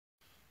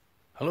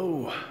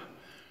Hello,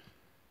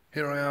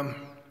 here I am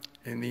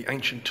in the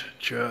ancient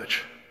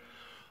church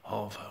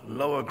of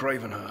Lower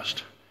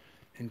Gravenhurst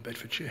in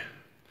Bedfordshire.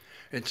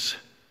 It's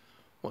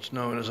what's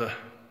known as a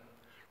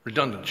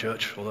redundant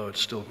church, although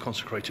it's still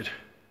consecrated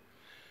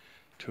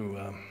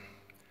to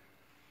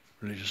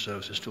religious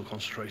services, still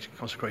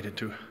consecrated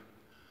to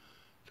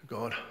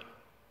God.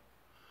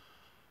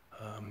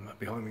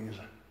 Behind me is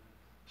a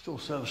still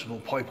serviceable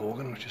pipe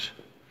organ, which is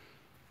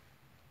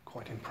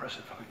quite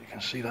impressive. I think you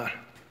can see that.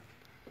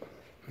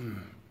 I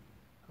mean,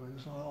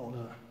 it's not old,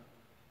 is it?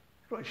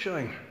 Right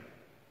shame.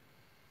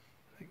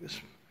 I think this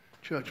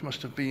church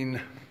must have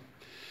been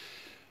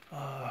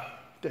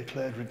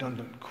declared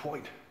redundant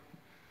quite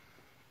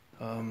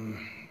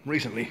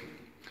recently,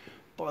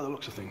 by the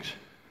looks of things.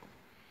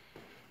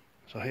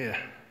 So here,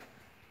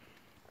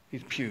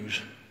 these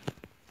pews,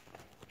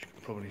 which you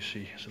can probably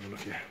see, let's have a look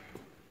here.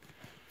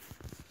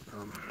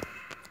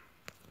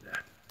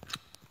 Yeah.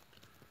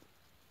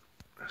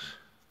 These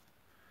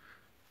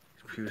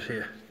pews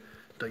here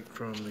date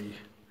from the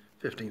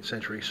 15th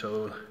century,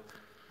 so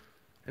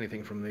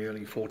anything from the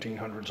early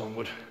 1400s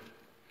onward.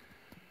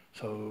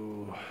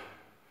 So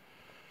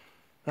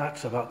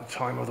that's about the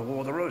time of the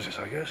War of the Roses,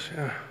 I guess,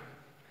 yeah.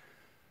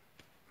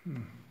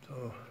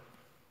 So,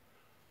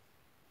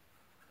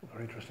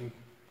 very interesting.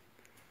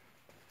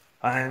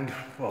 And,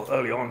 well,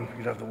 early on,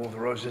 you'd have the War of the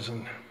Roses,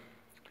 and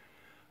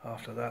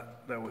after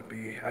that, there would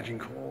be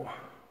Agincourt,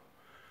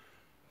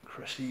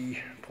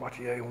 Crécy,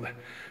 Poitiers, all the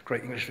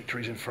great English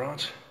victories in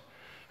France.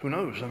 Who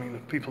knows? I mean, the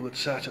people that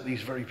sat at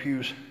these very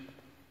pews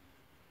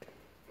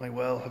may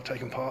well have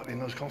taken part in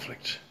those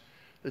conflicts.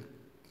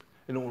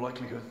 In all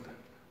likelihood,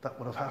 that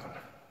would have happened.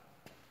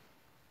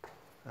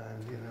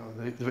 And, you know,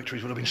 the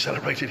victories would have been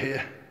celebrated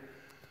here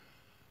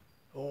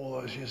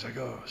all those years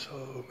ago,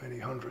 so many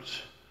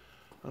hundreds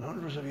and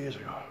hundreds of years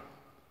ago.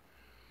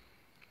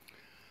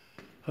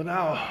 So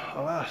now,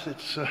 alas,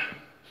 it's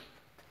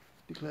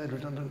declared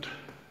redundant.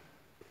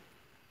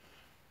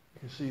 You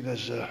can see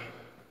there's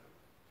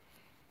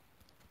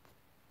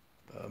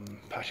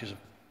patches of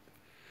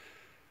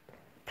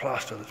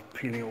plaster that's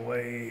peeling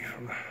away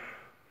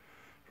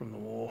from the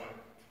wall,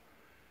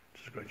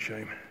 which is a great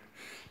shame.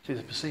 See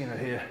the piscina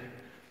here,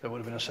 there would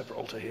have been a separate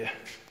altar here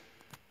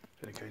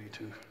dedicated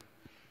to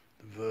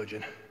the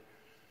Virgin,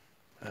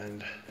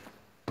 and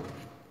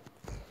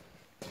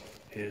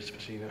here's the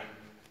piscina,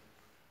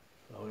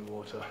 the holy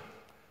water,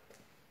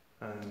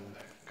 and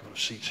a couple of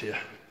seats here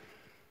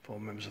for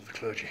members of the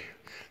clergy.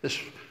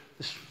 These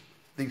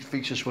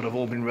features would have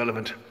all been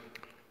relevant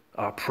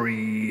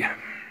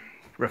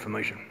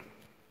pre-Reformation.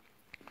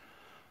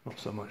 Not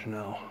so much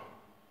now.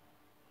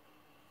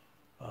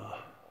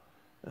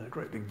 There's a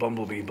great big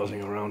bumblebee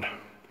buzzing around.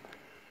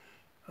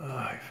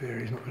 I fear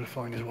he's not going to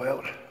find his way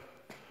out.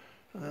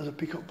 And there's a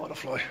peacock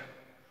butterfly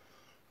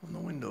on the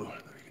window,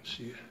 there you can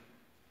see it.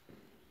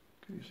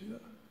 Can you see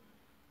that?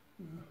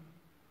 Yeah.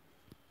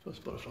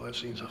 First butterfly I've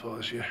seen so far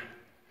this year.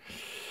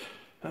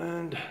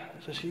 And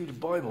there's this huge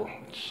Bible,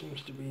 which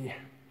seems to be,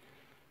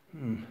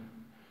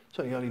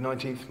 certainly early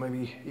 19th,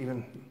 maybe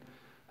even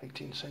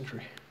 18th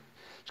century.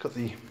 It's got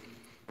the, you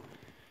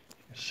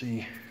can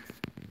see,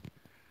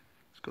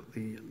 it's got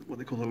the, what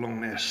they call the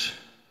long S.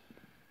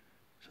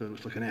 So it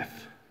looks like an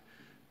F.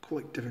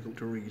 Quite difficult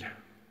to read.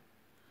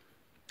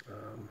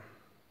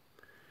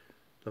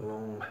 The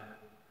long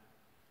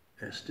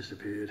S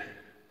disappeared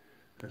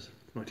as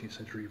the 19th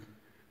century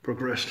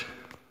progressed.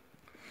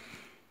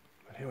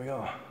 But here we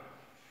are.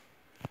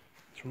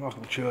 It's a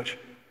remarkable church.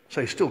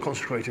 Say, still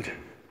consecrated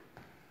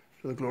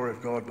to the glory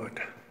of God, but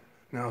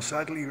now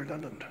sadly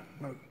redundant.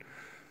 No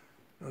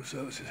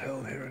services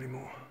held here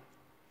anymore.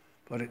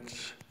 But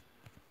it's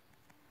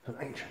an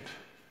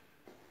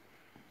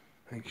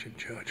ancient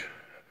church.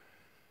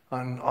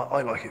 And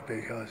I like it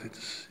because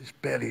it's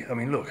barely, I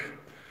mean, look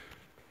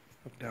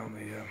down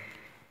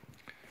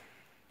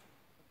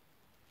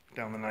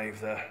the nave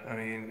there. I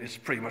mean, it's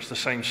pretty much the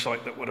same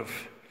site that would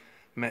have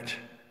met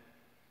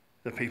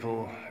the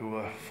people who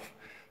were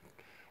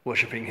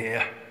worshipping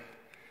here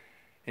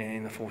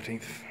in the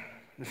 14th,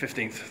 the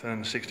 15th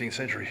and 16th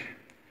century.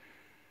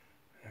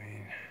 I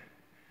mean,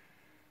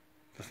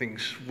 the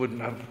things wouldn't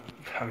have,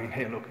 I mean,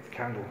 here, look at the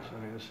candles. I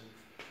mean, there's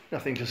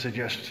nothing to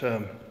suggest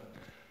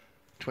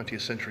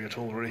 20th century at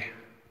all, really,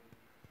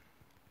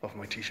 off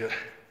my t-shirt.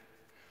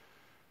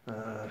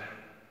 There's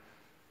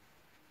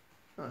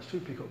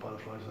 2 peacock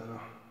butterflies there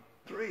now.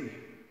 3,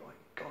 my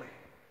golly.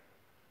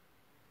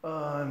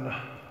 And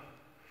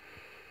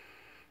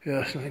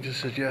yeah, there's nothing to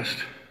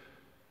suggest.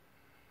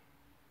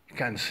 You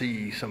can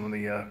see some of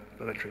the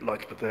electric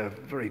lights, but they're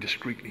very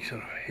discreetly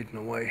sort of hidden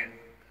away.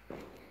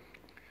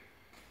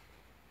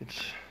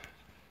 It's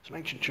an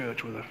ancient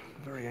church with a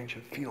very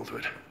ancient feel to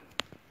it.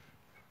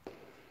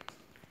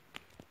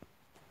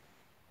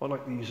 I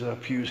like these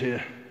pews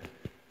here.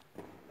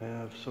 They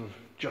have sort of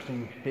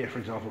jutting here, for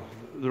example.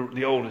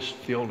 The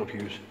older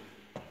pews,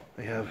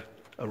 they have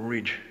a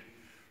ridge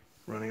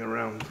running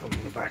around on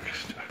the back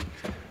to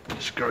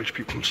discourage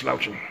people from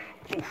slouching.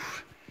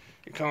 Oof,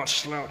 you can't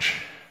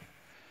slouch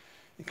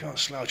You can't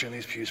slouch in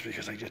these pews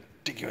because they just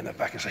dig you in the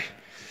back and say,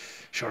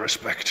 show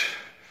respect.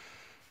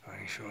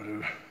 I sure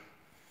do.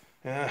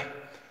 Yeah,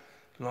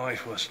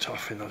 life was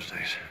tough in those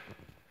days.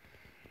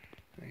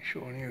 They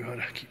sure knew how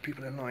to keep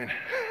people in line.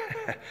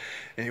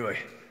 Anyway,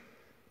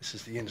 this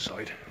is the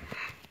inside.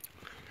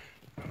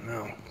 And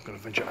now I'm going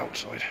to venture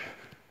outside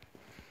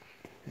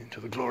into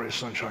the glorious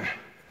sunshine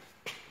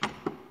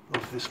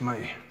of this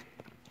May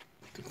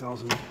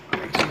 2018.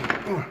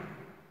 Oh,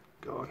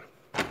 God.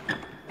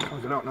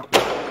 Can't get out now.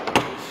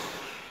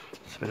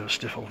 It's a bit of a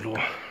stiff old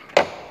door.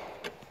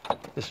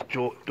 This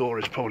door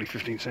is probably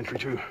 15th century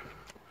too.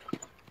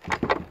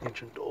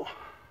 Ancient door.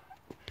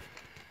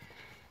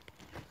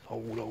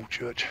 Old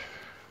church.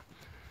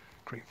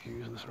 Great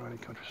views of the surrounding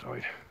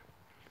countryside.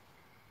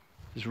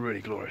 It's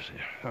really glorious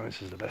here. Oh,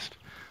 this is the best.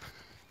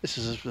 This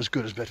is as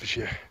good as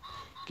Bedfordshire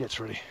gets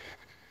really.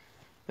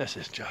 This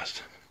is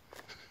just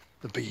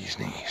the bee's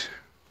knees.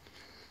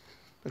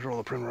 Look at all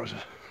the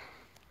primroses.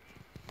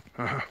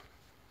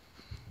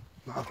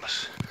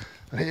 Marvellous.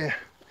 And here,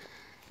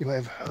 you may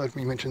have heard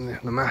me mention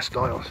the mass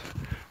dials.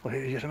 Well,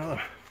 here's yet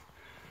another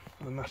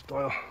mass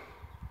dial.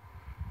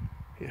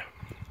 Here.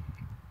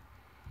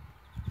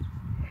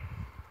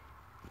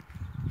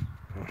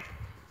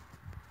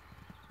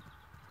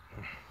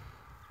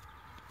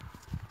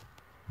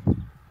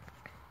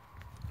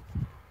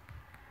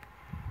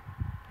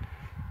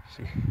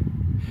 See,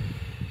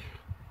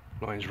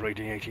 lines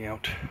radiating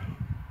out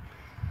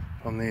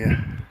from the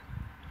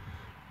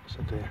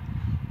set there.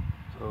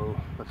 So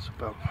that's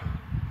about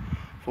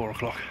 4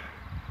 o'clock.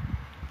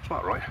 It's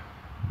about right.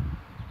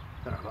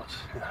 Thereabouts,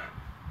 yeah.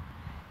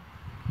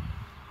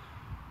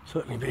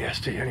 Certainly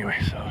BST anyway,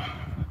 so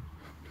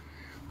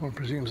one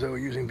presumes they were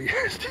using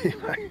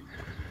BST.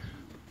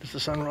 Does the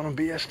sun run on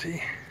BST?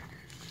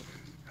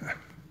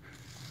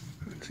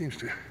 It seems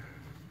to.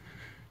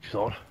 Which is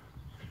odd.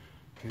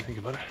 When you think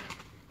about it.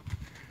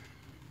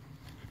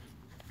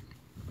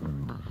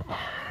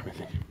 Let me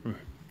think.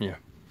 Yeah.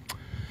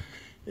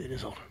 It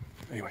is odd.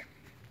 Anyway.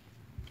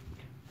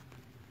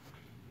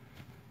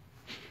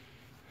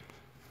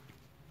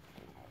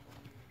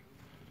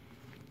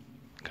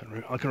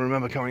 I can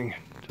remember coming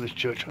to this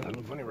church. I don't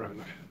look funny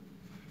around.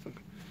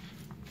 Look.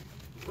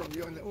 From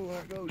behind there. Oh,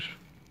 there it goes.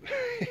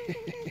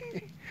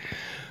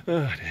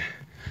 Oh, dear.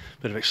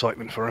 Bit of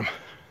excitement for him.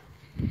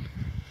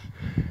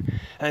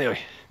 Anyway,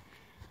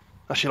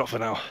 that's your lot for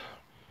now.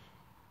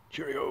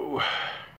 Cheerio.